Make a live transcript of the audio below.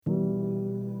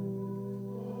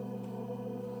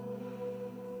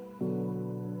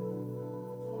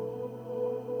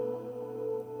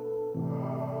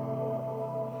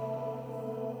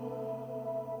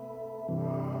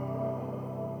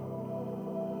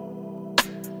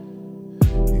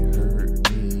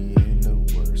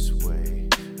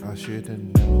should've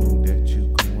known that you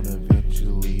gonna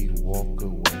eventually walk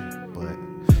away, but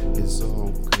it's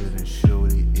all good and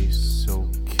surely it's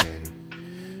okay,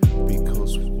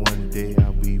 because one day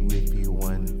I'll be with you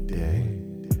one day.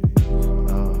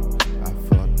 I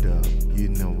fucked up, you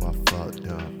know I fucked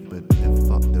up, but the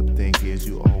fucked up thing is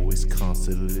you always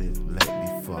constantly let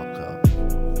me fuck up,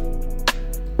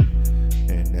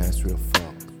 and that's real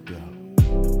fucked up.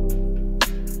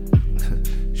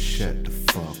 Shut the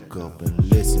fuck up and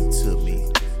listen to me.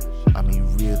 I mean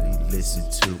really listen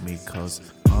to me, cause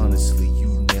honestly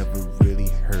you never really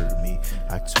heard me.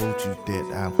 I told you that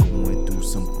I'm going through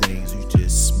some things, you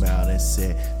just smiled and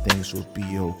said things will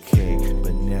be okay,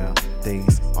 but now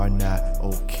things are not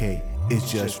okay.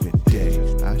 It's Judgment Day.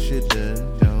 I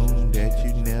should've known that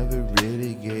you never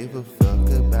really gave a fuck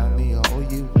about me. All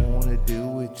you wanna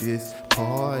do is just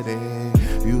party.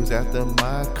 You was after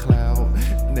my clout.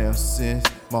 Now since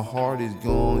my heart is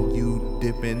gone, you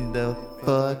dipping the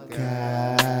fuck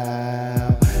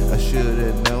out. I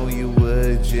should've known you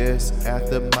were just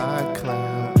after my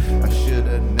clout. I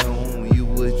should've known you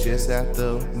were just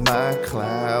after my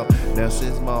clout. Now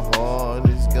since my heart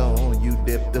is gone, you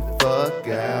dip the fuck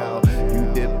out.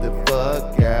 You dip the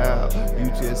fuck out. You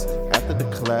just after the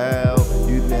cloud.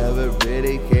 You never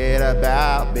really cared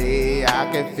about me. I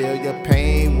can feel your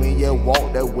pain when you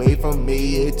walked away from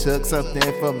me. It took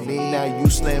something from me. Now you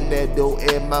slammed that door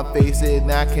in my face,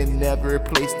 and I can never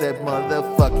replace that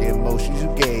motherfucking emotion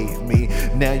you gave me.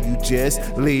 Now you just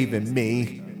leaving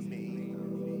me.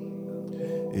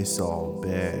 It's all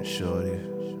bad, shorty.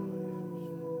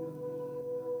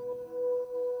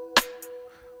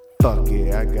 Fuck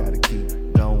it, I gotta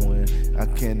keep going. I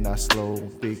cannot slow,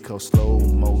 because slow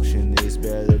motion is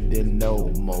better than no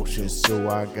motion. So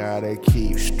I gotta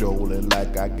keep strolling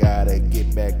like I gotta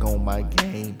get back on my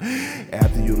game.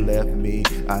 After you left me,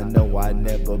 I know I'd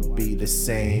never be the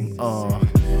same.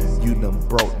 You done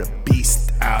brought the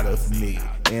beast out of me,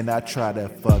 and I try to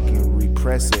fucking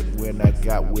repress it. When I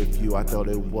got with you, I thought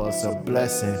it was a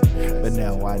blessing, but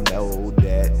now I know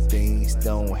that things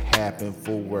don't happen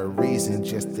for a reason,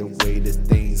 just the way that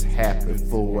things happen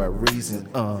for a reason.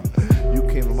 You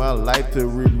came in my life to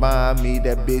remind me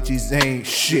that bitches ain't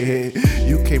shit.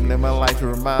 You came in my life to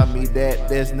remind me that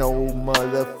there's no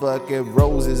motherfucking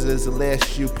roses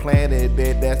unless you planted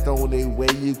it. That's the only way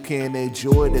you can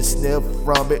enjoy the sniff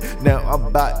from it. Now I'm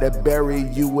about to bury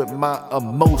you with my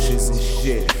emotions and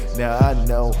shit. Now I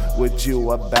know what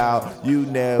you about. You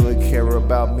never care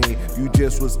about me. You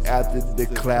just was after the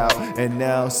cloud. And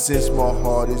now since my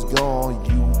heart is gone,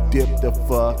 you dip the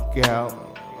fuck out.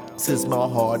 Since my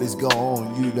heart is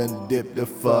gone, you done dip the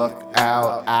fuck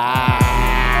out.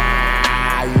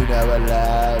 You never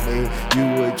loved me.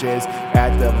 You were just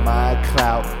after my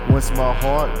clout. Once my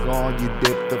heart gone, you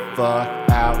dip the fuck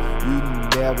out. You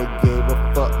never gave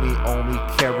a fuck, me only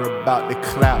care about the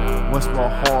clout. Once my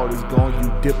heart is gone, you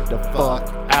dip the fuck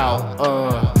out.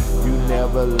 You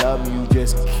never loved me, you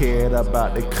just cared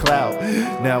about the clout.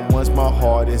 Now once my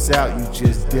heart is out, you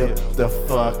just dip the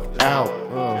fuck out.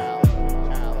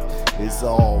 It's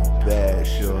all bad,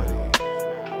 shorty.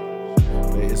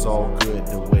 But it's all good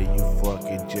the way you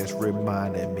fucking just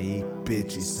reminded me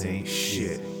bitches ain't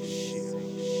shit.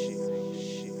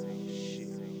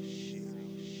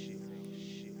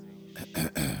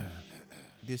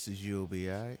 This is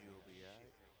UBI.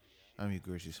 I'm your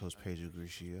gracious host, Pedro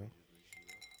Grishio.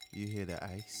 You hear the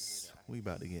ice? We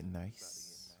about to get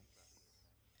nice.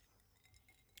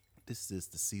 This is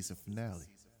the season finale.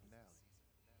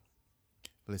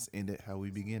 Let's end it how we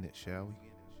begin it, shall we?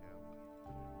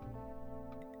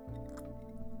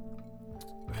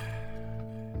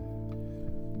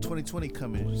 $2020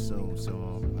 coming soon,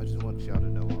 so I just want y'all to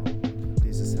know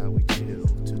this is how we chill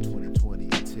till 2020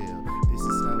 until. This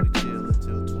is how we chill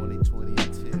until 2020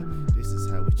 until. This is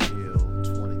how we chill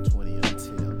 2020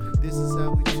 until. This is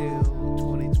how we chill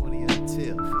 2020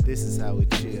 until. This is how we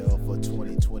chill for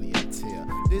 2020 until.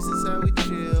 This is how we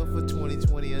chill for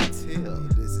 2020 until.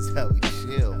 This is how we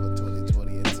chill for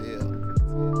 2020 until.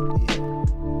 Yeah.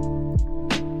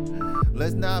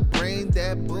 Let's not bring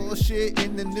that bullshit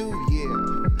in the new year.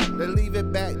 Let's leave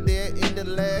it back there in the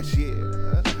last year.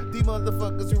 These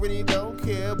motherfuckers really don't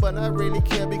care, but I really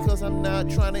care because I'm not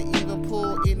trying to even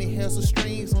pull any hairs or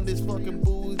strings on this fucking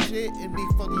bullshit. And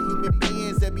these fucking human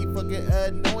beings that be fucking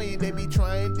annoying, they be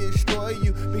trying to destroy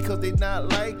you because they not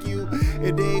like you.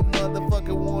 And they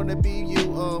motherfucking wanna be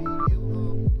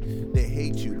you. They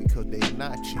hate you because they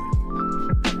not you.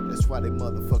 That's why they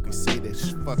motherfuckers say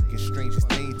this fucking strangest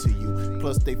thing to you.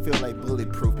 Plus they feel like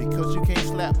bulletproof because you can't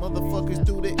slap motherfuckers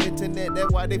through the internet that.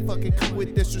 That's why they fucking come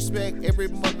with disrespect. Every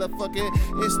motherfucking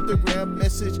Instagram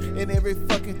message and every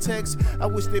fucking text. I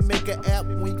wish they make an app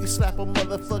when you can slap a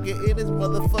motherfucker in his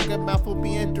motherfucking mouth for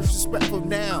being disrespectful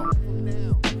now.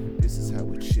 This is how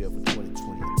we chill for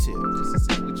 2020 until. This is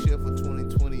how we chill for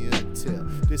 2020 until.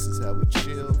 This is how we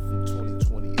chill from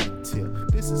 2020 until.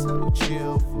 This is how we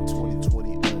chill from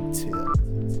 2020 until.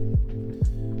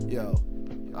 Yo,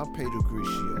 I'm Pedro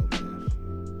Grishio, man.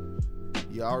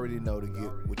 You already know to get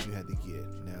what you had to get.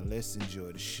 Now let's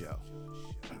enjoy the show.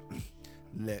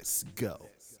 Let's go.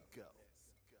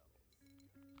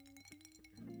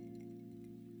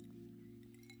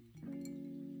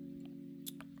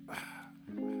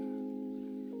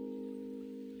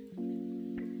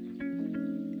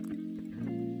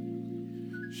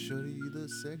 Shorty, you look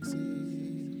sexy,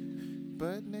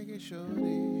 butt naked shorty,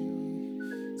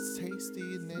 tasty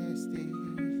and nasty,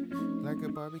 like a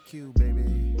barbecue,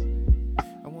 baby.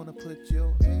 I wanna put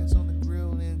your ass on the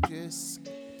grill and just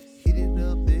heat it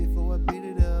up before I beat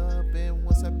it up, and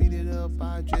once I beat it up,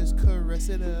 I just caress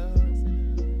it up.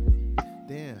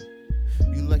 Damn,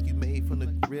 you like you made from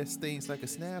the wrist things like a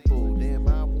Snapple. Damn,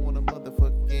 I wanna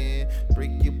motherfucking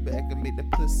break your back and make the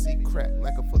pussy crack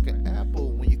like a fucking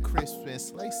apple. When you crisp and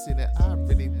slicing it, I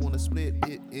really wanna split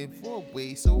it in 4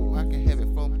 ways so I can have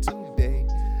it from today.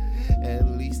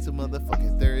 At least to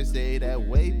motherfucking Thursday, that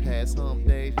way past hump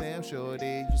day. Damn shorty,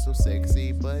 you so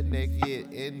sexy, butt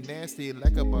naked and nasty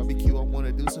like a barbecue. I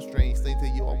wanna do some strange things to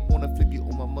you. I wanna flip you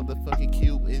on my motherfucking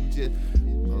cube and just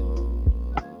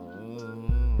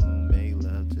make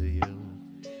love to you.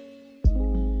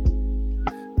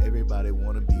 Everybody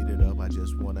wanna beat it up, I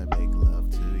just wanna make love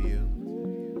to you.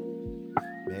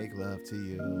 Make love to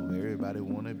you. Everybody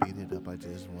wanna beat it up, I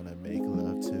just wanna make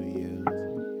love to you.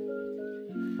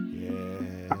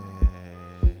 Yeah.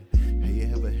 Have you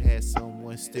ever had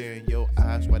someone stare in your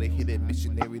eyes while they hit it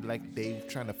missionary like they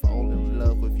trying to fall in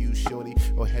love with you, shorty?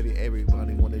 Or have you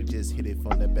everybody wanna just hit it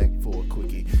from the back for a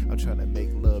quickie? I'm trying to make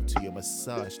love to you,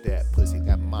 massage that pussy.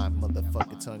 Got my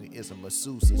motherfucking tongue is a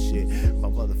masseuse and shit. My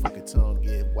motherfucking tongue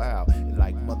get wild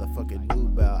like motherfucking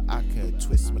nubile. I can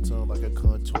twist my tongue like a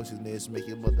contortionist, make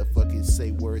it motherfucking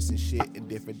say words and shit in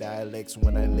different dialects.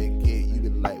 When I lick it, you be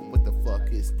like, what the fuck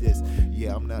is this?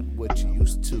 Yeah, I'm not what you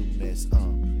used to, miss.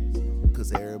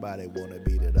 Cause everybody wanna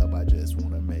beat it up, I just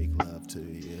wanna make love to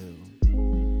you.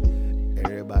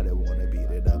 Everybody wanna beat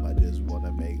it up, I just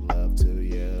wanna make love to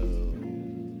you.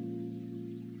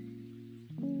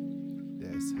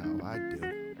 That's how I do.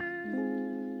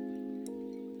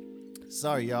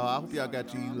 Sorry y'all, I hope y'all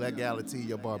got your legality,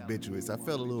 your barbiturates. I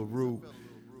felt a little rude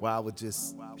while I was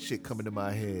just shit coming to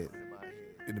my head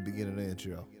in the beginning of the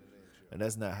intro. And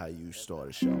that's not how you start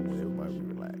a show when everybody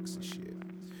relax and shit.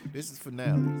 This is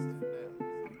finale.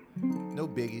 No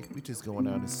biggie, we just going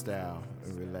out in style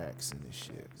and relaxing and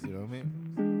shit. You know what I mean?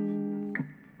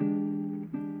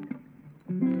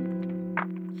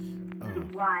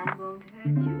 Wine won't hurt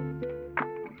you.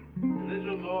 A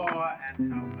little more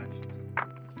and how much?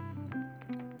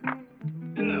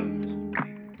 Enough.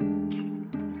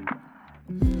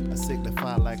 I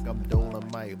signify like I'm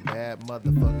Dolomite. Bad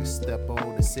motherfucker step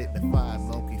on the signify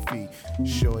monkey feet.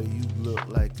 Sure, you look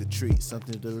like a treat,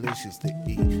 something delicious to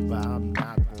eat. But I'm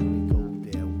not gonna go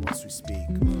there once we speak.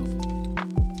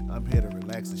 I'm here to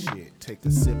relax and shit. Take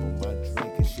a sip of my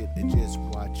drink and shit and just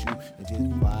watch you and just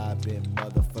vibe and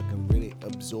motherfucking really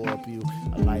absorb you.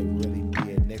 I like really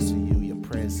being next to you. Your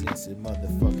presence is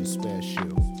motherfucking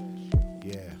special.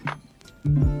 Yeah.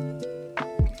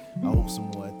 I hope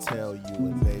someone tell you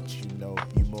and let you know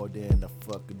you more than a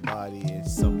fucking body and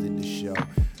something to show.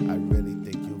 I really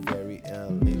think you're very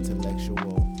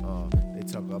intellectual. They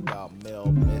talk about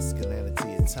male masculinity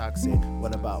and toxic.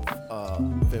 What about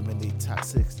feminine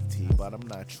toxicity? But I'm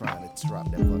not trying to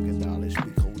drop that fucking knowledge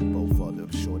because we both are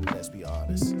the shorty, let's be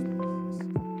honest.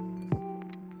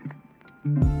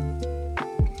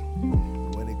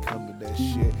 When it comes to that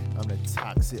shit, I'm the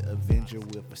toxic avenger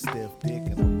with a stiff dick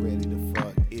and I'm ready to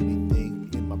fuck anything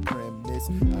in my premise.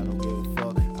 I don't give a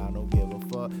fuck, I don't give a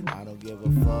fuck, I don't give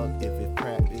a fuck. If it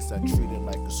practice, I treat it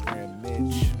like a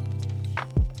scrimmage.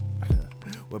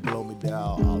 Well, blow me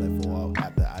down all in for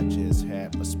after I just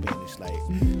had my Spanish like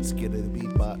skid of the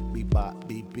beat bop, beep bop,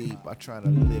 beep beep. I trying to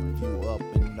lift you up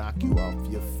and knock you off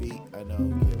your feet. I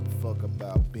don't give a fuck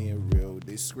about being real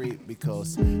discreet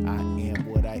because I am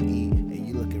what I eat and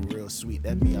you looking real sweet.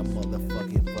 That mean I'm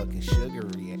motherfucking fucking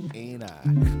sugary, ain't I?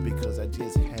 Because I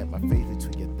just had my face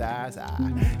between your thighs,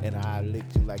 and I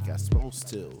licked you like I supposed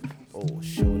to. Oh,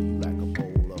 shorty, you like a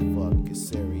bowl of motherfucking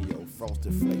cereal.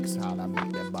 Frosted flakes, how I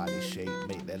make that body shake,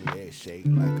 make that leg shake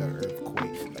like an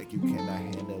earthquake, like you cannot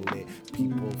handle it.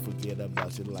 People forget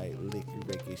about you like licky,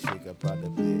 ricky, shake up on the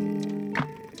bed.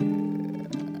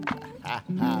 Ha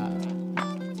ha.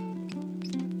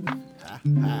 Ha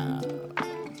ha.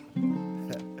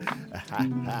 Ha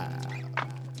ha.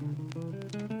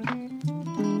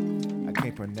 I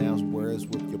can't pronounce words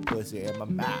with your pussy in my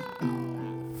mouth.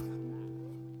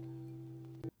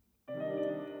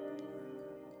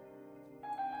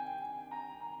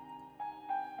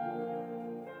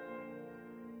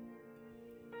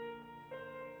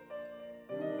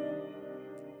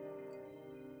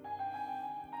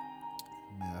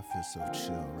 Man, I feel so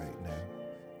chill right now.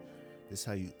 This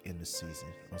how you end the season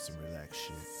on some relaxed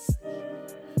shit.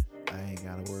 I ain't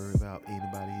gotta worry about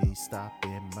anybody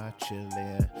stopping my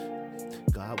chillin'.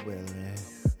 God willing,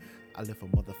 I lift a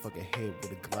motherfucking head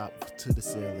with a Glock to the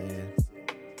ceiling.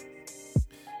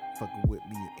 Fucking with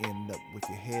me, you end up with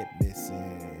your head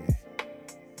missing.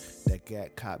 That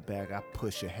got caught back, I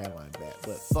push your hairline back.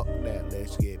 But fuck that,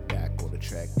 let's get back on the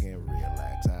track and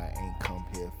relax. I ain't come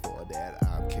here for that,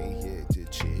 I came here to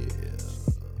chill.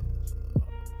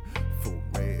 For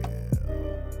real.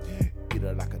 Eat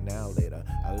her like an hour later.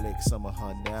 I lick some of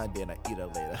her now, then I eat her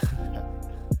later.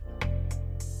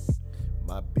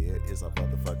 My beard is a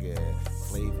motherfucking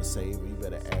flavor saver. You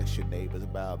better ask your neighbors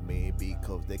about me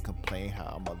because they complain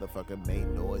how I motherfucking make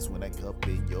noise when I come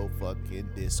in your fucking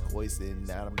discourse and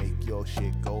now to make your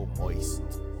shit go moist.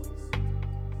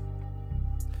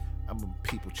 I'm a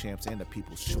people champs and the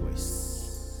people's choice.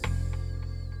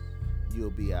 You'll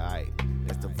be alright.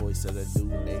 That's the voice of the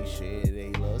new nation.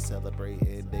 They love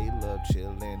celebrating, they love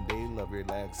chilling, they love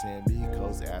relaxing.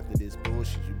 Because after this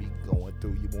bullshit you be going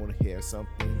through, you wanna hear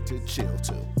something to chill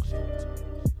to.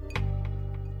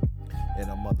 And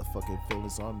our motherfucking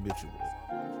feelings are mutual.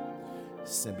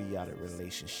 Symbiotic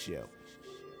relationship.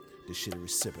 This shit is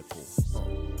reciprocal.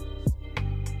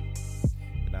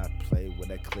 And I play with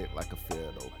that clip like a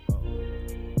fiddle.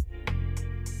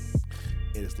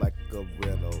 It's like a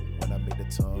riddle. When I make the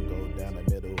tongue go down the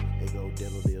middle, it go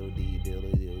diddle diddle dee diddle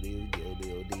diddle dee diddle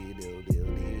diddle dee diddle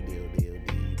diddle dee diddle diddle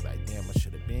dee. Like damn, I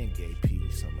should have been gay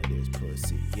P. Some of this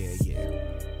pussy, yeah.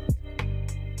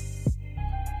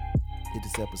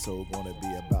 This episode gonna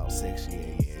be about sex,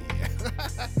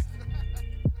 yeah.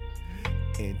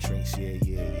 And drinks, yeah.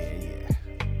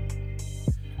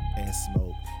 And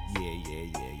smoke, yeah.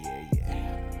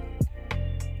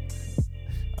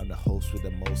 I'm the host with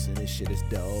the most, and this shit is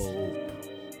dope.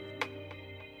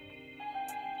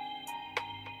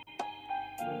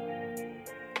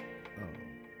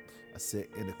 I sit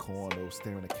in the corner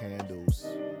staring at candles,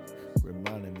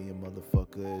 reminding me of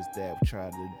motherfuckers that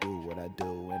try to do what I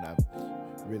do. And I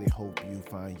really hope you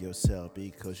find yourself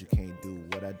because you can't do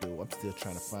what I do. I'm still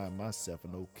trying to find myself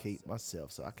and locate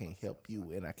myself, so I can't help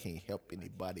you and I can't help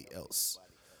anybody else.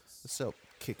 What's up,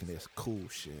 kicking this cool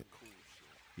shit?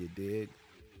 You dig?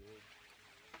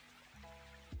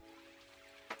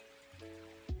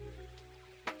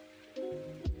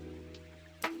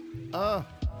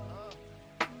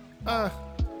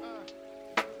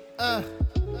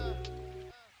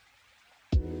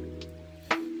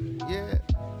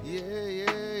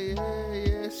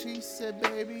 Yeah. She said,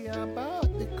 baby, I'm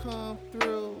about to come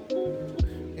through.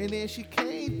 And then she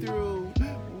came through.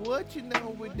 What you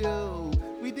know we do?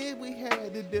 We did what we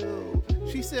had to do.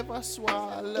 She said, if I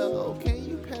swallow, can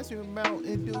you pass me a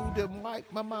Mountain Dew to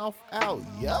wipe my mouth out?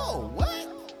 Yo, what?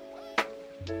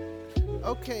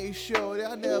 Okay, sure,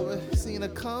 I never seen a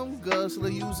cum guzzler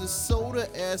use a soda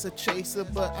as a chaser,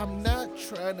 but I'm not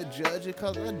trying to judge it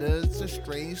cause I done some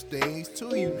strange things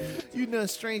to you. You done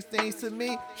strange things to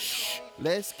me? Shh,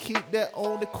 let's keep that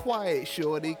on the quiet,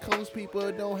 shorty, cause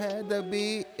people don't have to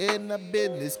be in the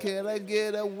business. Can I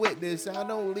get a witness? I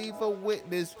don't leave a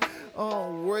witness.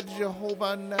 Word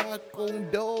Jehovah, knock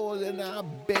on doors and I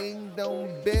bang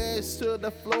on beds to the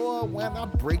floor when I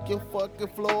break your fucking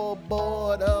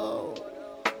floorboard,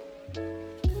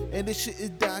 And this shit is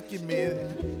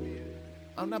documented.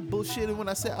 I'm not bullshitting when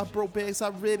I say I broke bags, I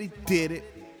really did it.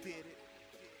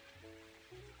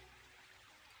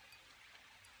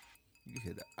 You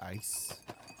hear the ice?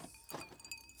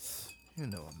 You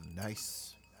know I'm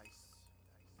nice.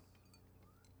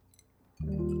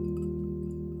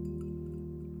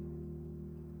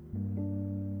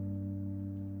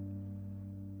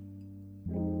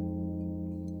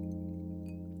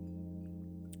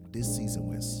 This season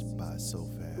went by so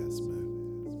fast, man.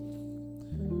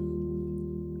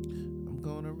 I'm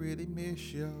gonna really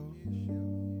miss y'all.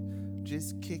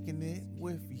 Just kicking it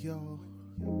with y'all.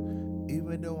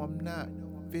 Even though I'm not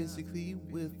physically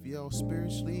with y'all.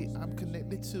 Spiritually, I'm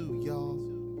connected to y'all.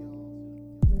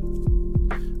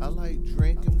 I like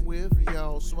drinking with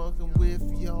y'all, smoking with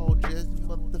y'all, just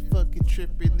motherfucking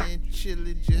tripping and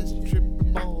chilling, just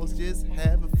tripping balls, just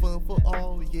having fun for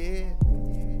all, yeah.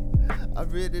 I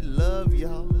really love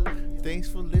y'all. Thanks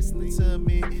for listening to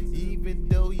me, even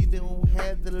though you don't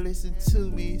have to listen to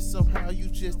me. Somehow you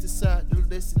just decide to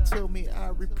listen to me. I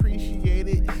appreciate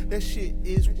it. That shit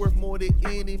is worth more than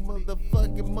any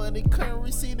motherfucking money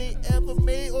currency they ever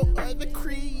made or ever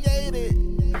created.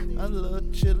 I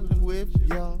love chilling with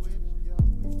y'all.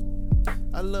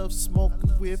 I love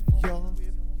smoking with y'all.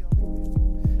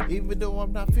 Even though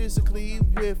I'm not physically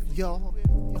with y'all,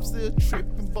 I'm still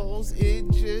tripping balls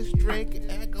and just drinking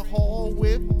alcohol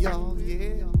with y'all,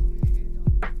 yeah.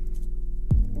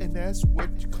 And that's what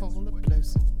you call a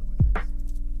blessing.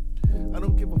 I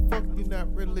don't give a fuck, you're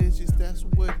not religious, that's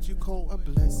what you call a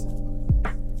blessing.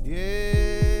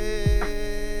 Yeah.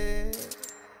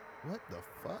 What the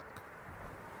fuck?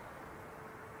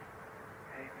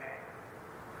 Hey, babe.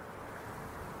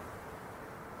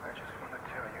 I just want to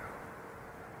tell you.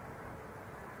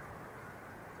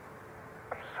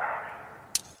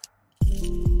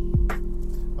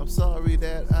 I'm sorry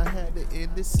that I had to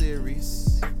end the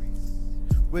series.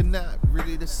 We're not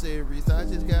really the series. I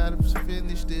just gotta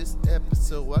finish this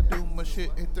episode. I do my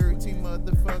shit in 13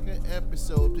 motherfucking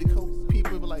episodes because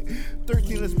people be like,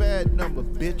 13 is a bad number,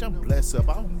 bitch. I'm blessed up.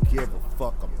 I don't give a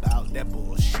fuck about that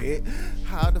bullshit.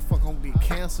 How the fuck I'm gonna be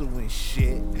canceled and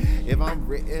shit if I'm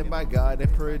written by God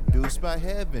and produced by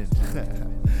heaven?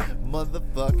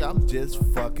 Motherfucker, I'm just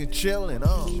fucking chilling,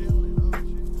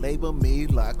 Label me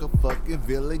like a fucking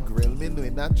villain gremlin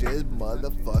when I just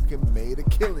motherfucking made a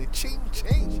killing. Ching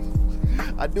ching.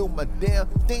 I do my damn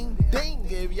ding ding.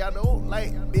 If y'all don't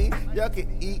like me, y'all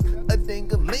can eat a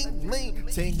ding-a-ling-ling.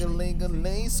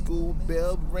 Ting-a-ling-a-ling. School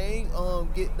bell ring.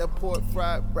 Get the pork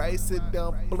fried rice and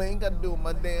dumpling. I do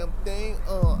my damn thing.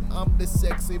 I'm the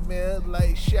sexy man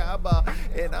like Shabba,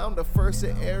 and I'm the first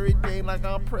of everything like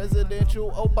I'm Presidential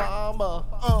Obama.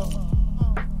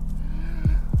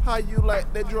 How you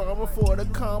like that drama for the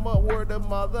comma? Word of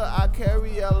mother, I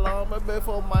carry a llama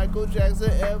before Michael Jackson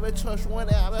ever touched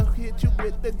one out. I hit you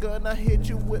with the gun, I hit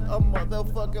you with a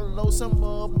motherfucking load. Some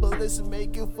more bullets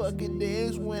make you fucking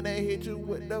dance when I hit you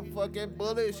with the fucking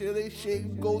bullet. Shit, this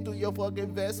shit go through your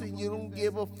fucking vest and you don't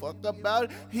give a fuck about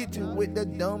it. Hit you with the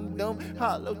dumb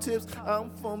hollow tips. I'm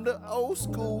from the old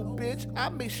school, bitch. I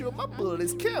make sure my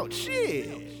bullets count.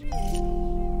 Shit.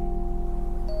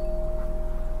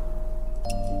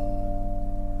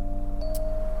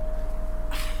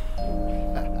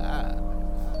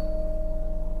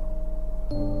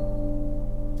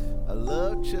 I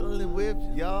love chilling with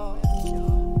y'all,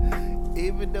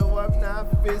 even though I'm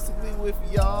not physically with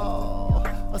y'all.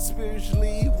 I'm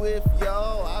spiritually with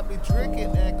y'all. I be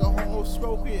drinking alcohol,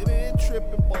 smoking and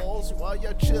tripping balls while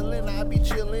y'all chilling. I be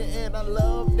chilling and I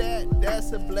love that.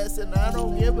 That's a blessing. I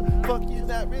don't give a fuck. You're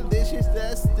not religious.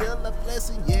 That's still a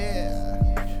blessing.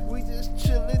 Yeah, we just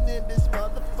chilling in this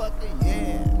motherfucker.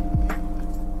 Yeah.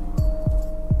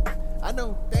 I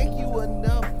don't thank you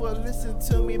enough for listening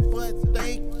to me, but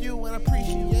thank you and I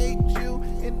appreciate you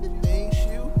and the things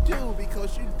you do,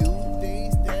 because you do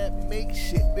things that make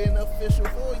shit beneficial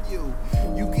for you.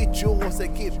 You get yours, I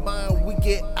get mine, we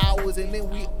get ours, and then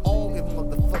we all get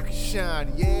motherfucking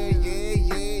shine. Yeah.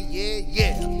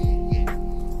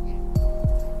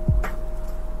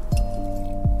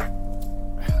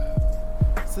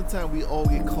 Sometimes we all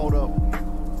get caught up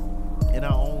in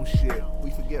our own shit.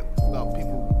 We forget about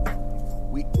people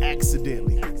we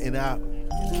accidentally, and I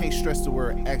can't stress the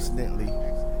word accidentally,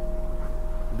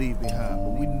 leave behind.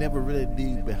 But we never really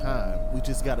leave behind. We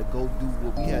just gotta go do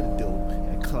what we had to do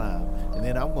and climb. And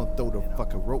then I'm gonna throw the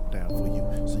fucking rope down for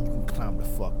you so you can climb the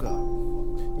fuck up.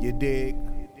 You dig?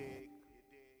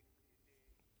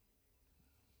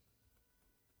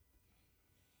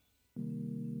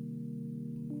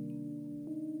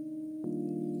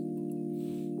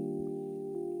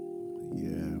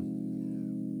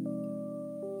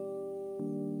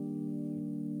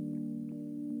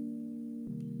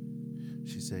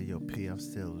 She said, yo, P, I'm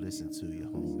still listening to you,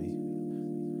 homie.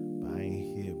 But I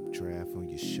ain't hear Draft on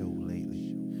your show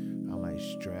lately. I'm like,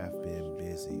 Draft been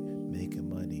busy making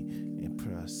money and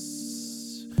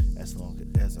plus, as long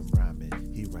as I'm rhyming,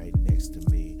 he right next to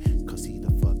me. Cause he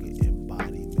the fucking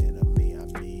embodiment of me. I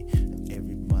mean,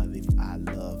 every mother I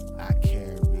love, I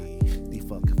carry. These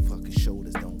fucking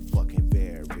shoulders don't fucking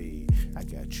vary. I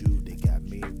got you, they got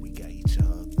me, we got each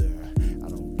other. I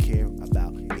don't care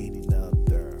about any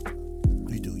other.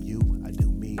 You do you, I do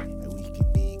me, and we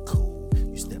can be cool.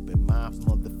 You step in my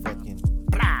motherfucking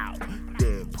plow,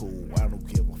 dead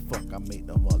make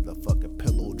the motherfucking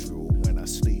pillow drool when I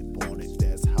sleep on it.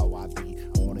 That's how I be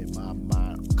on it. My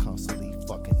mind constantly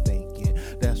fucking thinking.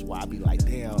 That's why I be like,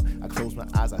 damn. I close my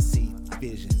eyes, I see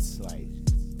visions. Like,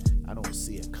 I don't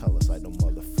see in colors like no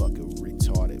motherfucking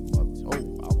retarded I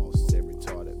almost said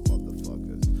retarded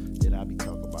motherfuckers. Then I be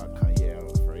talking about Kanye, I'm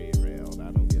afraid round.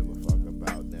 I don't give a fuck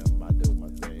about them. I do my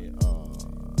thing.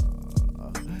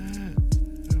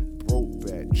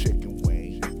 Brokeback chicken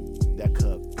wing. That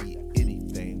could be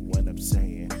anything. What I'm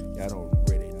saying, y'all don't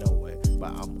really know it,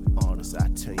 but I'm honest. I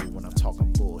tell you when I'm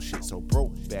talking bullshit. So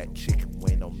brokeback chicken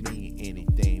wing don't mean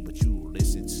anything, but you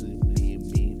listen to me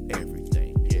and mean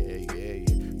everything. Yeah.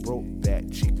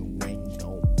 Brokeback chicken wing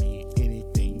don't mean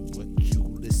anything, but you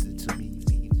listen to me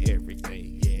mean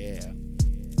everything. Yeah.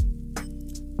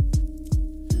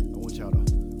 I want y'all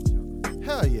to,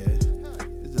 hell yeah.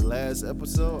 This is the last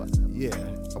episode. Yeah.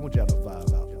 I want y'all to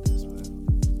vibe out with this, man.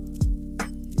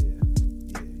 Yeah.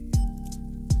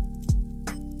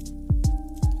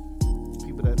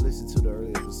 People that listen to the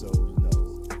early episodes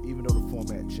know, even though the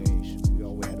format changed, we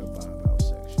always had a vibe out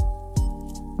section.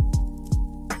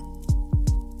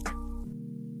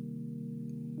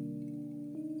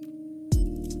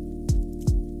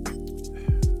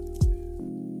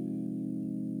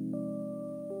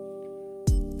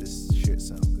 This shit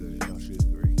sounds good, don't you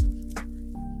agree?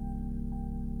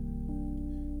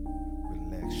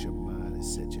 Relax your mind and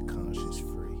set your conscience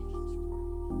free.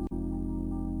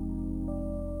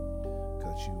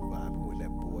 Cause you vibing with that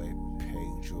boy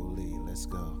Pedro Lee. Let's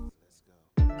go.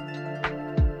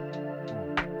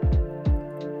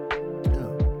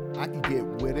 I can get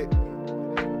with it.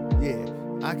 Yeah,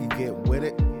 I can get with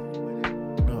it.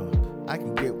 I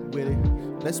can get with it.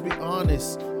 Let's be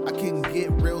honest, I can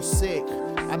get real sick.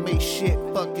 I make shit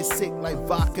fucking sick like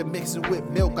vodka mixing with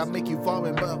milk. I make you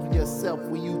vomit up yourself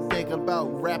when you think about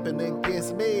rapping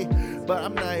against me. But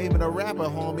I'm not even a rapper,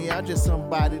 homie. I'm just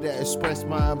somebody that express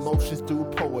my emotions through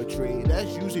poetry.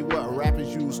 That's usually what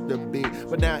rappers used to be.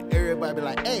 But now everybody be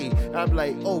like, hey. I'm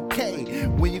like, okay.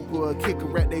 When you go kick a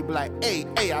rap, they be like, hey.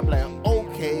 I'm like,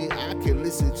 okay, I can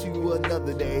listen to you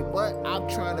another day. But I'm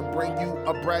trying to bring you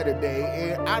a brighter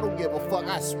day. And I don't give a fuck.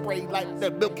 I spray like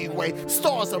the Milky Way.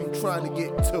 Stars I'm trying to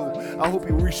get to. I hope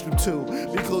you reach them too.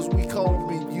 Because we call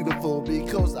me beautiful.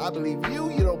 Because I believe you.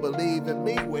 You don't believe in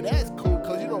me. Well, that's cool.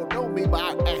 Because you don't know me. But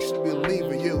I actually believe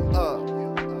in you.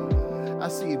 I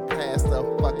see you past the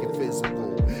fucking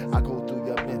physical. I go through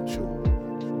your mental.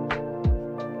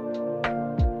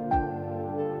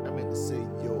 I mean to say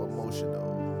you're emotional.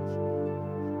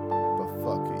 But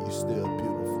fuck it, you still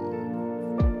beautiful.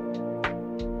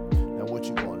 Now what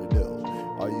you gonna do?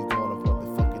 Are you gonna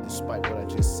motherfucking, despite what I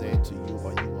just said to you,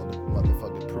 are you gonna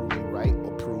motherfucking prove me right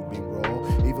or prove me wrong?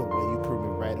 Even when you prove me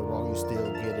right or wrong, you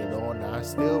still get it on. Now I'm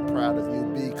still proud of you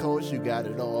because you got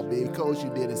it all. Because you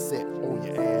didn't sit on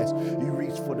your ass. You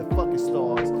reach for the fucking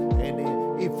stars, and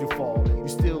then if you fall, you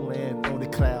still land on the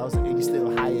clouds, and you still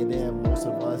higher than most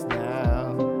of us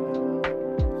now.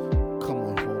 Come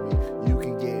on, homie, you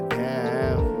can get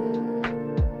down.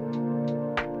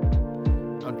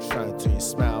 I'm trying to turn your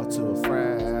smile to a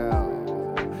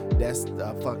frown. That's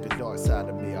the fucking dark side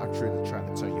of me. I'm really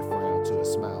trying to turn your frown to a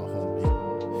smile,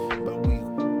 homie. But we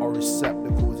are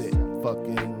receptacles that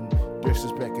fucking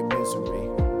disrespect and misery.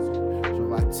 So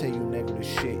if I tell you negative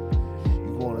shit,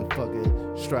 you gonna fucking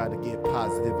try to get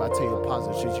positive. I tell you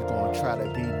positive shit, you gonna try to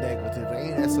be negative.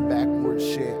 Ain't that some backward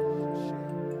shit?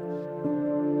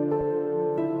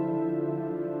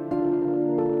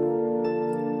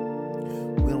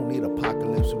 We don't need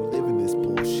apocalypse. We live in this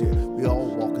bullshit. We all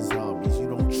walk as zombies. You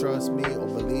don't trust me or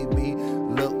believe me?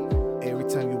 Look, every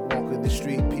time you walk in the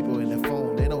street, people in their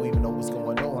phone, they don't even know what's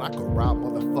going on. I could rob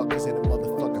motherfuckers in the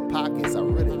motherfucking pockets. I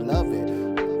really love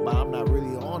it, but I'm not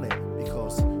really on it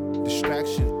because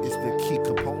distraction is the key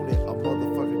component of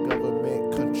motherfucking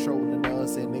government controlling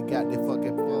us, and they got their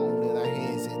fucking phone in our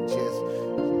hands and just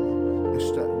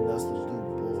instructing us to do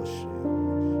bullshit.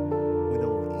 We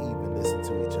don't even listen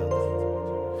to each other.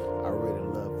 I really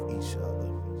love each other.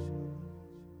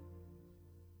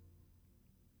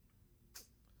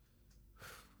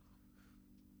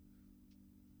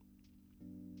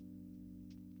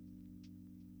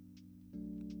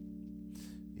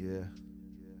 Yeah.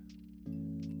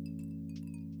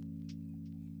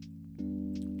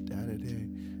 Da-da-day,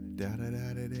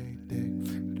 da-da-da-da-day,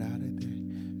 da-da-day,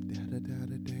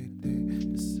 da-da-da-da-day.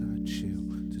 This is how I chill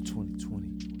to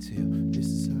 2020 till. This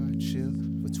is how I chill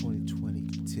for 2020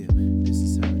 till. This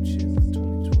is how I chill for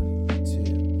 2020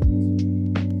 till.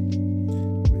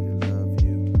 Really love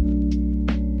you.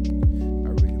 I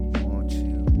really want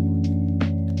you.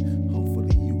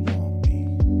 Hopefully you want me.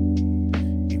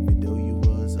 Even though you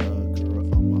was a girl.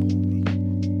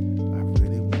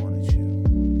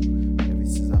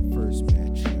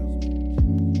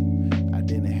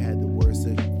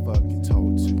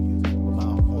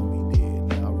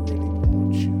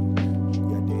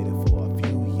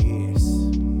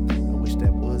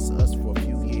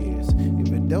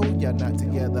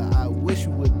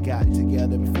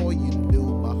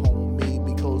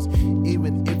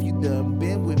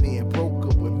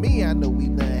 I know we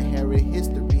done inherit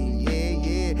history.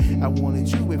 I wanted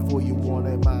you before you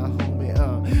wanted my homie,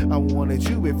 I wanted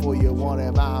you before you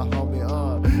wanted my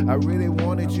homie, I really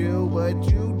wanted you, but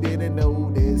you didn't know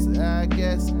this. I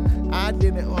guess I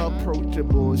didn't approach your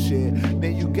bullshit.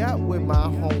 Then you got with my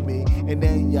homie, and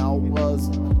then y'all was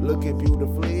looking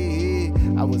beautifully.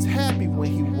 I was happy when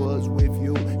he was with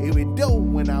you, even though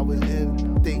when I was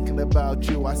thinking about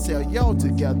you, I said y'all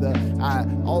together. I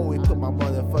always put my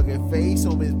motherfucking face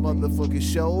on his motherfucking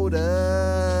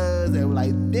shoulders. They were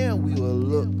like, damn, we will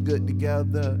look good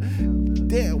together.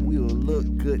 Damn, we will look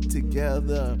good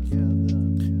together.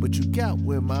 But you got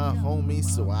with my homie,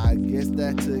 so I guess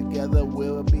that together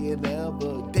will be an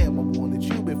ever. Damn, I wanted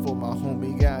you before my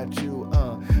homie got you.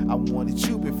 I wanted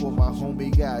you before my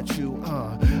homie got you.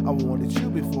 I wanted you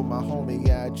before my homie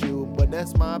got you. But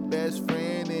that's my best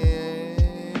friend,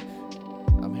 and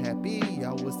I'm happy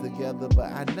y'all was together.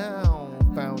 But I now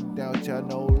found out y'all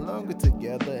no longer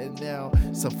together, and now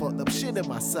some fucked up shit in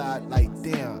my side. Like,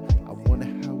 damn, I wonder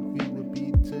how we would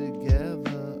be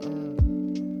together.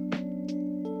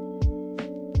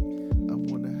 I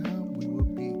wonder how we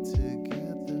would be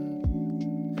together.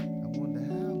 I wonder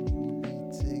how we would be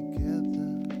together.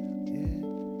 Yeah.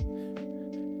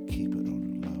 Keep it on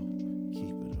the low.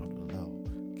 Keep it on the low.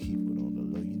 Keep it on the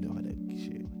low. You know how that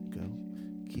shit go.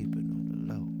 Keep it on the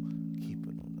low. Keep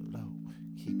it on the low.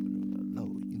 Keep it on the low.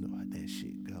 You know how that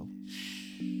shit go.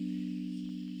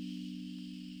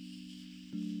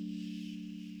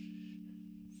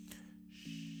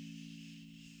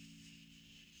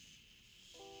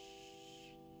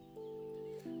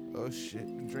 Oh shit,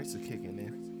 the drinks are kicking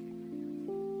in.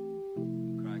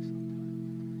 Cry sometime.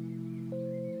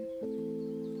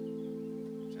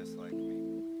 Just like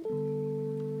me.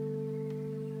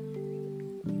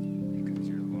 Because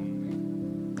you're lonely.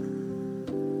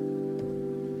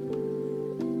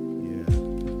 Yeah.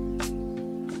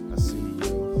 I see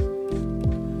you.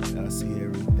 And I see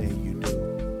everything you do.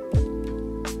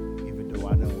 Even though I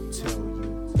don't tell you,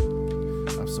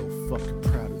 I'm so fucking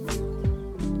proud of you.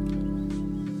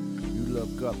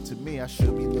 Look up to me, I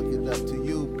should be looking up to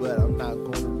you, but I'm not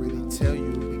gonna really tell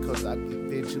you, because I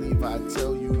eventually, if I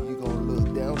tell you, you're gonna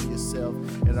look down on yourself,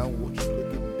 and I don't want you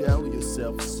looking down on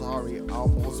yourself. Sorry, I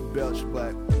almost belched,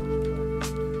 but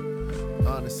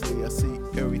honestly, I see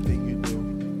everything you do.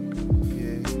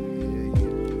 Yeah.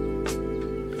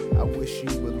 I wish you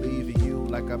believe in you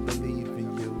like I believe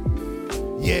in you.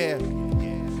 Yeah.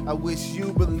 I wish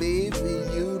you believe in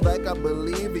you like I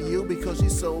believe in you, because you're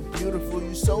so beautiful,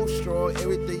 you're so strong.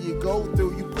 Everything you go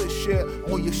through, you put shit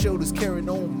on your shoulders, carrying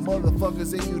on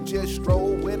motherfuckers, and you just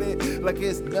stroll with it like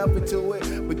it's nothing to it.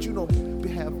 But you don't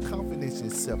have confidence in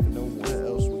yourself, and no one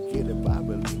else will get it. But I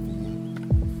believe in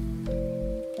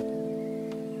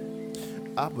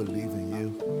you. I believe in you.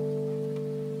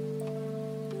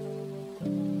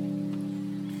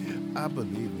 I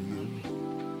believe in you.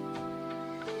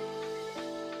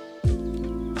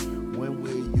 When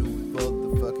will you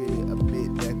motherfucking admit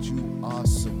that you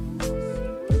awesome?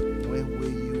 When will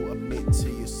you admit to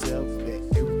yourself that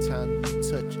every time you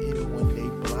touch anyone they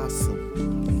blossom?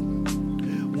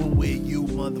 When will you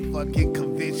motherfucking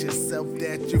convince yourself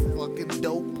that you're fucking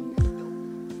dope?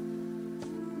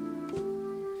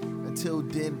 Until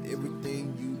then,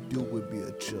 everything you do will be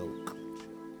a joke.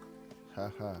 Ha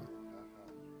ha.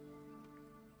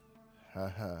 Ha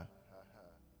ha.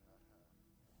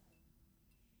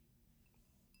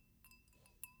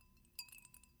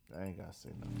 I ain't gotta say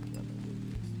nothing. I know what it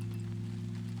is.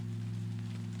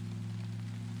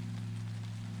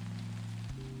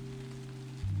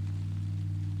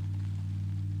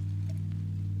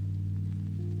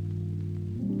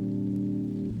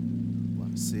 While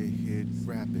I sit here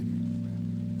rapping,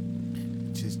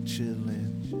 just chilling,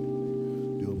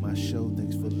 doing my show.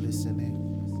 Thanks for listening.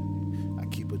 I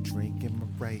keep a drink in my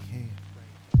right hand.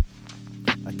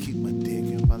 I keep my dick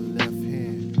in my left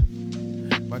hand.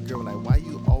 My girl like, why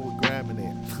you always grabbing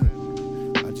it?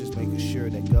 I'm just making sure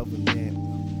that government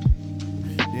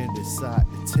then decide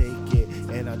to take it.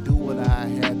 And I do what I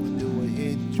have to do and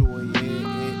enjoy it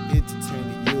and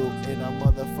entertaining you. And I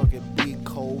motherfucking be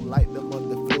cold like the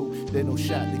mother flu. There's no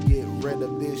shot to get rid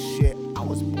of this shit. I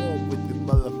was born with the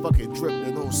motherfucking drip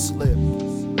that don't slip.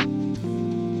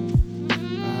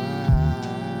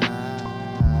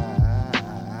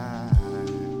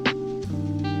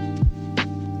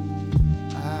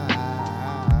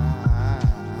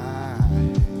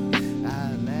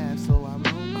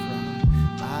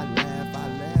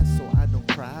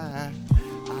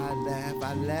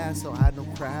 I laugh so I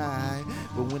don't cry,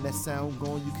 but when that sound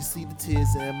gone, you can see the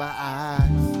tears in my eyes.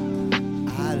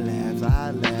 I laugh,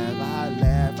 I laugh, I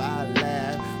laugh, I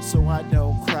laugh, so I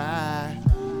don't cry.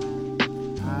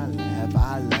 laugh,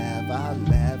 I laugh, I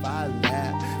laugh, I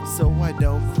laugh, so I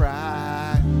don't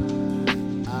cry.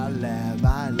 I laugh,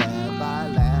 I laugh, I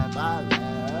laugh, I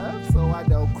laugh, so I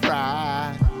don't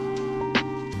cry.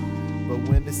 But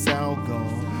when the sound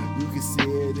gone, you can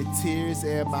see the tears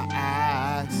in my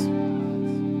eyes.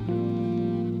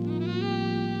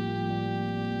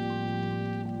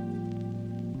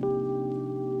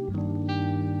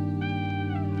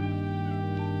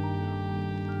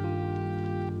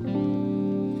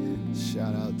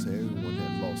 Shout out to everyone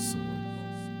that lost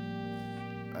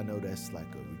someone. I know that's like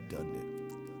a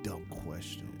redundant, dumb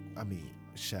question. I mean,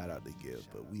 shout out to give,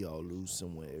 but we all lose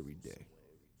someone every day.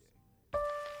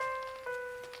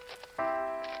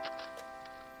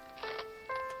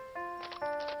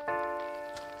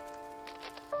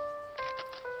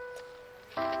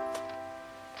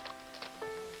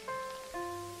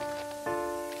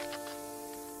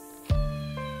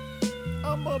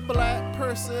 I'm a black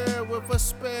person with a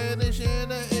Spanish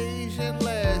and an Asian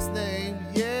last name.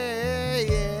 Yeah,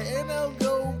 yeah, and I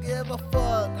don't give a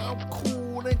fuck. I'm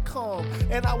cool and calm,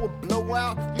 and I will blow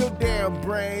out your damn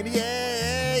brain.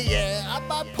 Yeah, yeah, I'm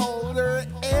bipolar,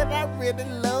 and I really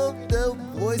love the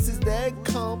voices that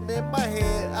come in my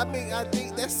head. I mean, I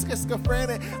think that's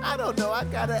schizophrenic. I don't know, I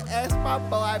gotta ask my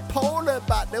bipolar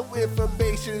about the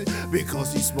information,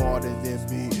 because he's smarter than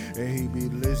me, and he be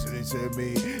listening to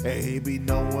me, and he be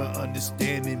knowing,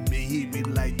 understanding me. He be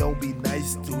like, don't be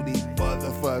nice to these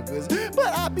motherfuckers,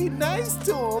 but I be nice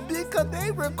to them because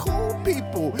they were cool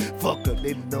people. Fuck up,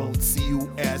 they don't see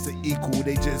you as an equal,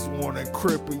 they just wanna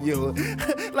cripple you.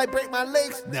 Like break my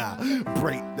legs? Nah,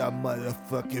 break the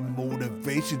motherfucking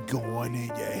motivation going in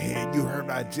your head. You heard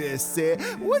what I just said?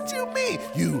 What you mean?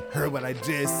 You heard what I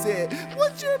just said?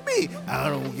 What you mean? I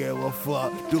don't give a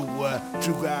fuck. Do what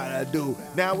you gotta do.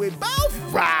 Now we both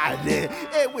riding,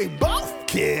 and we both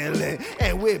killing,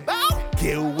 and we both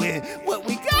doing what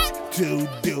we got to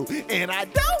do. And I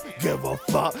don't give a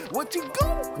fuck what you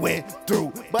going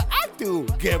through, but I do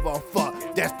give a fuck.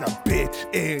 That's the bitch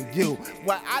in you.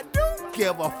 Well, I do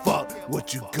give a fuck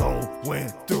what you going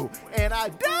through, and I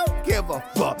don't give a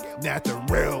fuck. That's the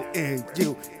real in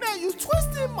you. Now you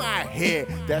twisting my head.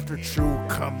 That's the truth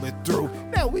coming through.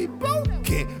 Now we both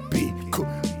can be cool.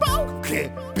 Both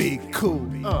can be cool.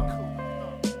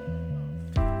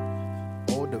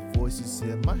 All the voices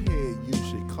in my head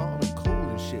usually calm and cool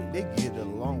and shit. They get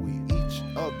along with each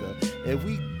other. If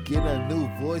we get a new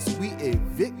voice, we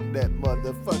evict that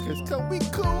motherfuckers. Cause we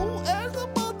cool as a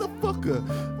motherfucker.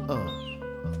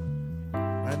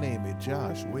 My name is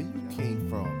Josh. Where you came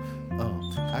from?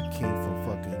 I came from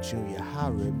fucking junior high.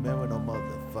 Remember them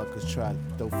motherfuckers tried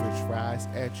to throw french fries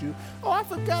at you? Oh, I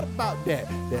forgot about that.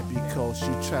 That because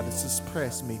you tried to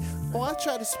suppress me. Oh, I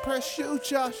tried to suppress you,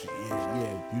 Josh?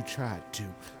 Yeah, you tried to.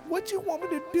 What you want me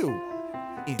to do?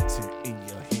 Enter in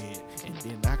your head, and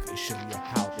then I can show you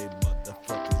how they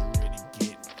motherfuckers really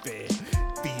get fed.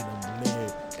 Feed them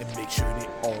lead, and make sure they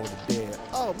all dead.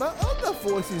 Oh, my other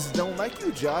voices don't like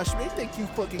you, Josh. They think you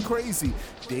fucking crazy.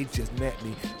 They just met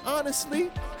me. Honestly,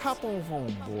 hop on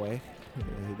home, boy.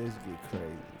 Let's get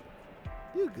crazy.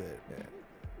 You good, man.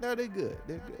 No, they're good.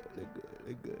 They're good. They're good.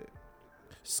 They're good.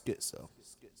 Schizo.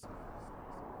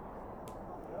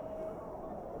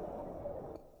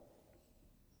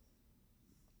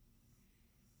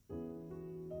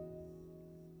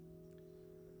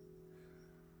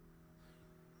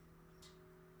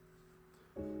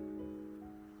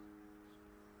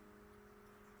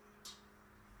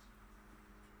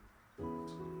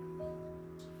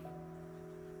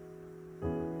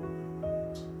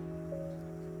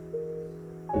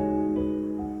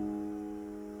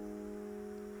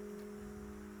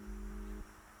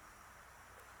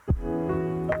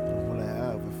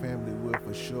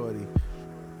 A shorty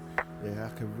that I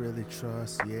can really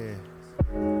trust, yeah.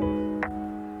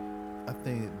 I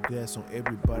think that's on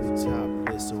everybody's top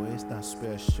list, so it's not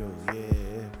special,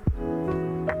 yeah.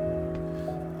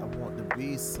 I want to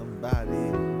be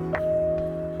somebody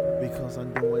because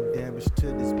I'm doing damage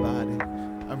to this body.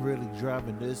 I'm really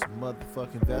driving this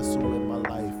motherfucking vessel in my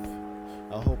life.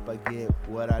 I hope I get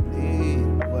what I need,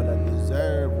 what I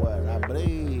deserve, what I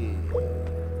bleed.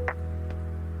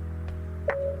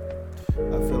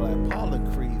 I feel like Paul and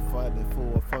Creed fighting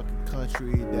for a fucking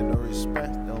country that no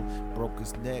respect them. Broke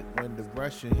his neck when the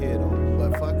Russian hit him.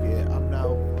 But fuck it, I'm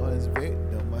now his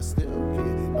victim. I still get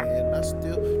it, man. I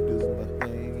still do my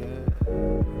thing, yeah.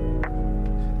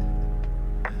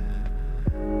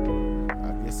 I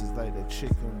guess it's like the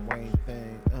chicken wing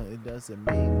thing. It doesn't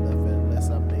mean nothing unless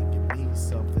I make it mean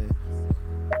something.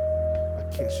 I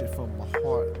kick shit from my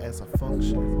heart as a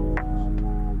function.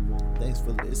 Thanks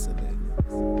for listening.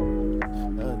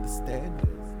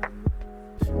 Understanding.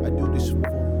 I do this shit for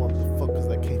motherfuckers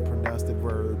that can't pronounce the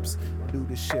verbs. I do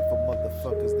this shit for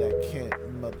motherfuckers that can't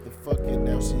motherfucking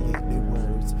enunciate their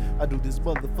words. I do this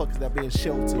motherfuckers that been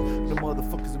sheltered, the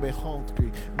motherfuckers that been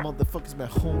hungry, motherfuckers been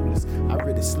homeless. I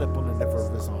really slept on the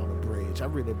Verrazano Bridge. I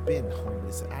really been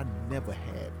homeless. I never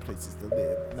had places to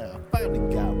live. Now I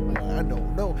finally got mine. I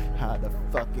don't know how to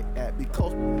fuck it at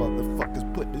because motherfuckers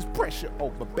put this pressure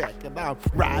on my back and I'm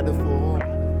riding for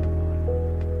 'em.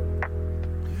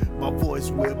 My voice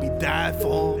will be died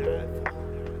for.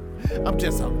 I'm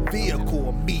just a vehicle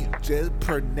of me, just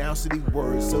pronouncing these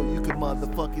words so you can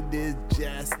motherfucking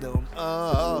digest them.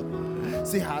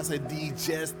 See how I say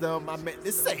digest them? I meant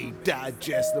to say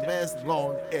digest them as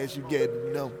long as you get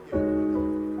to know.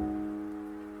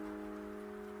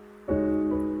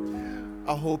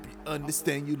 I hope you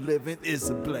understand you living is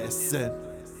a blessing.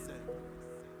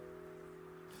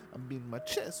 I'm beating my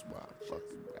chest while I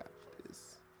fucking rap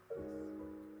this.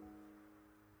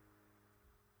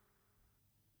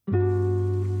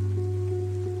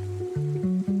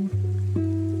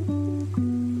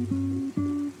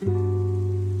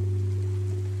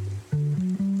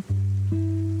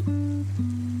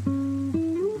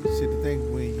 See, the thing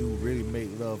when you really make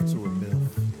love to a MILF,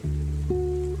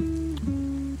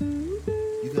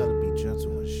 you gotta be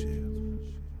gentle and shit.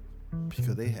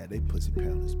 Because they had they pussy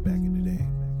pounders back in the day.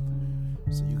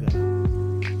 So you gotta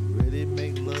really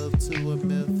make love to a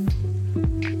MILF.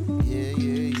 Yeah.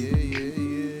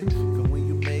 Cause when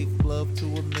you make love to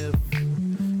a MILF,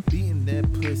 beating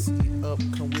that pussy up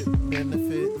come with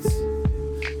benefits.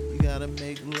 You gotta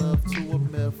make love to a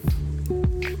MILF.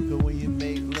 Cause when you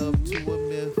make love to a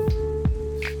MILF,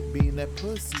 beating that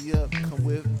pussy up come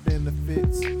with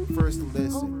benefits. First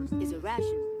lesson is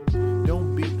irrational.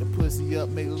 don't beat the pussy up,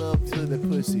 make love to the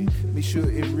pussy. Make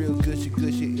sure it's real gushy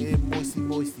and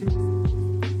moisty.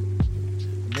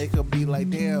 Make her be like,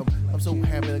 damn, I'm so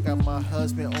happy I got my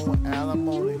husband on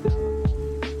alimony.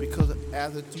 Because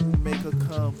after you make her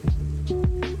come,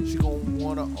 she gon'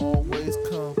 wanna always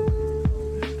come.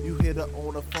 You hit her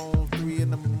on the phone 3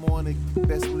 in the morning,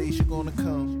 best believe she gonna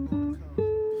come.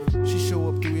 She show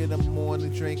up 3 in the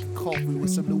morning, drinking coffee with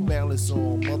some New Balance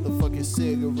on. Motherfucking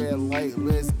cigarette light,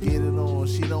 let's get it on.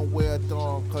 She don't wear a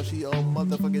thong, cause she on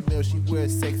motherfucking milk. She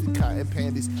wears sexy cotton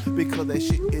panties, because that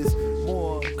shit is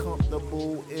more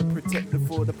comfortable and protective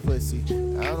for the pussy.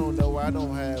 I don't know, I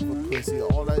don't have a pussy.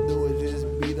 All I do is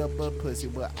just beat up a pussy,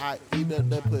 but I eat up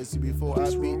the pussy. Before I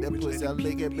beat the pussy, I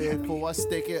lick it before I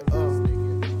stick it up.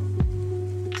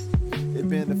 It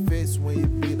benefits when you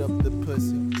beat up the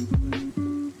pussy.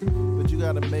 But you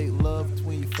gotta make love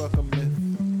when you fuck a myth.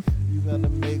 You gotta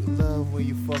make love when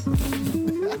you fuck a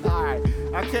myth. Alright,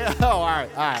 I can't. Oh,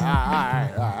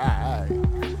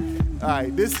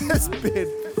 alright. This has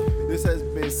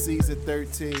been season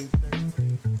 13.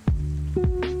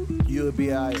 You'll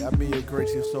be alright. I'm your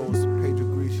gracious souls, Pedro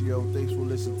Grigio. Thanks for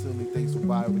listening to me. Thanks for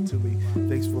vibing to me.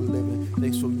 Thanks for living.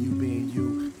 Thanks for you being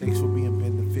you. Thanks for being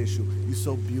beneficial. You're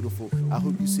so beautiful. I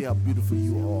hope you see how beautiful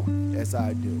you are, as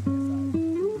I do.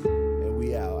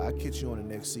 We out. I'll catch you on the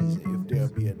next season if there'll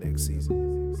be a next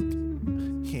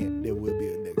season. Hint, there will be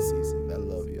a next season. I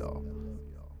love y'all.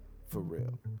 For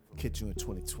real. Catch you in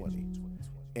 2020.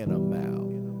 And I'm out.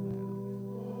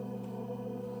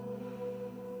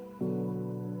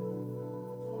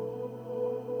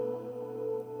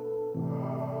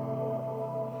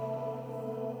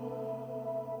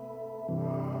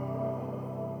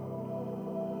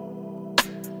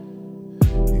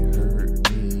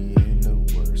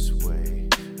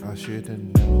 I should've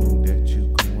known that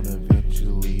you gon'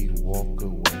 eventually walk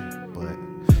away, but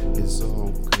it's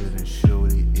all good and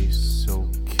surely it's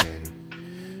okay,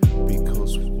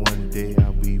 because one day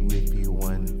I'll be with you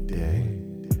one day.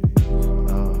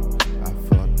 I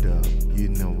fucked up, you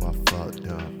know I fucked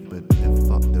up, but the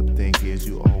fucked up thing is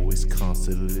you always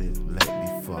constantly let me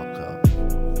fuck up,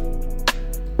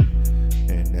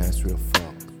 and that's real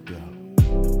fucked up.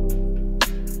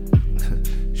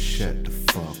 Shut the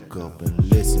fuck up and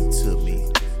listen to me.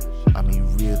 I mean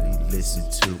really listen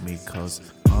to me, cause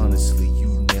honestly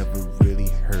you never really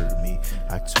heard me.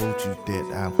 I told you that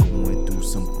I'm going through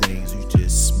some things. You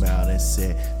just smiled and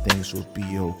said things will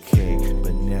be okay,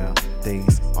 but now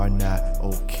things are not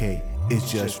okay.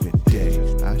 It's Judgment Day.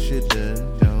 I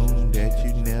should've known that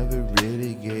you never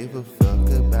really gave a fuck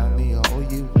about me. All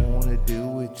you wanna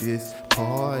do is just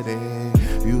party.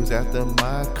 You was after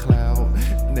my clout.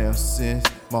 Now since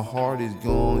my heart is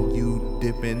gone, you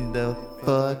dipping the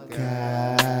fuck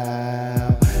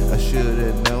out. I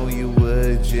should've known you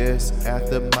were just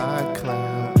after my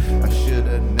clout. I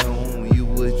should've known you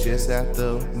were were just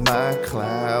after my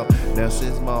cloud. Now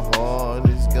since my heart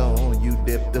is gone, you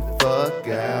dip the fuck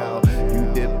out.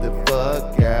 You dip the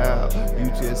fuck out. You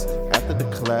just after the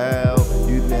cloud.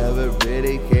 You never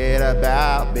really cared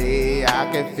about me.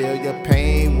 I can feel your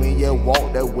pain when you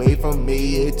walked away from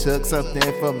me. It took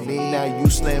something from me. Now you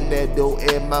slammed that door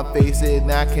in my face,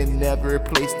 and I can never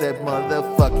replace that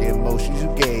motherfucking emotion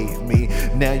you gave me.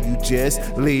 Now you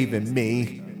just leaving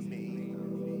me.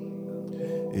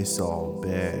 It's all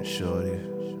bad, shorty.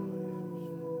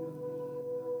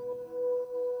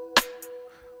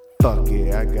 Fuck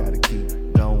it, I gotta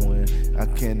keep going. I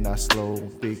cannot slow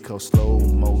because slow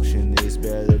motion is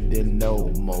better than no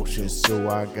motion. So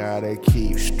I gotta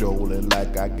keep strolling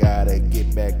like I gotta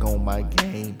get back on my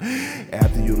game.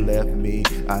 After you left me,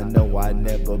 I know I'd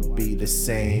never be the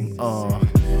same.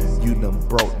 You done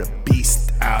brought the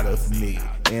beast out of me.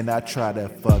 And I try to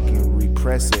fucking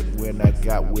repress it. When I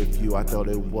got with you, I thought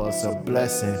it was a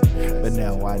blessing. But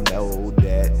now I know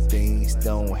that things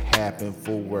don't happen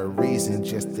for a reason.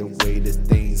 Just the way that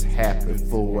things happen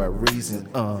for a reason.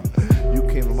 You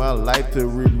came in my life to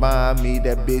remind me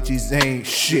that bitches ain't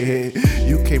shit.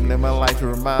 You came in my life to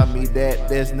remind me that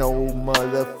there's no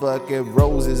motherfucking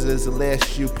roses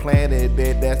unless you planted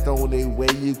it. That's the only way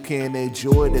you can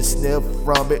enjoy the sniff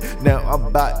from it. Now I'm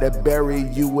about to bury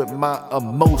you with my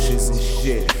emotions and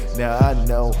shit. Now I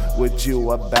know what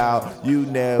you about. You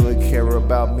never care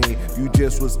about me. You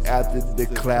just was after the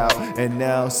cloud. And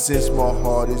now since my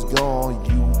heart is gone,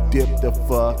 you dip the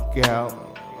fuck out.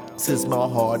 Since my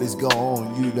heart is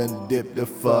gone, you done dip the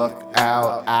fuck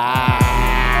out.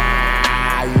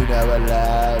 You never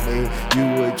loved me.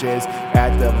 You were just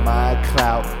after my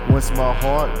clout. Once my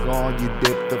heart gone, you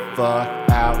dip the fuck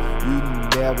out.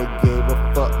 You never gave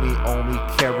a fuck, me only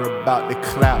care about the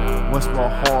clout. Once my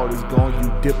heart is gone,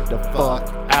 you dip the fuck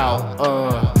out.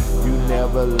 You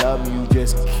never loved me, you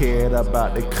just cared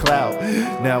about the clout.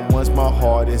 Now once my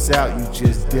heart is out, you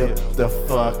just dip the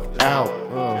fuck out.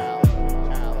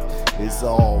 It's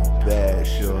all bad,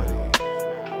 shorty.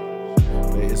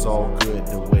 But it's all good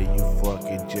the way you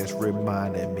fucking just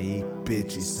reminded me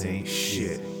bitches ain't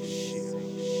shit.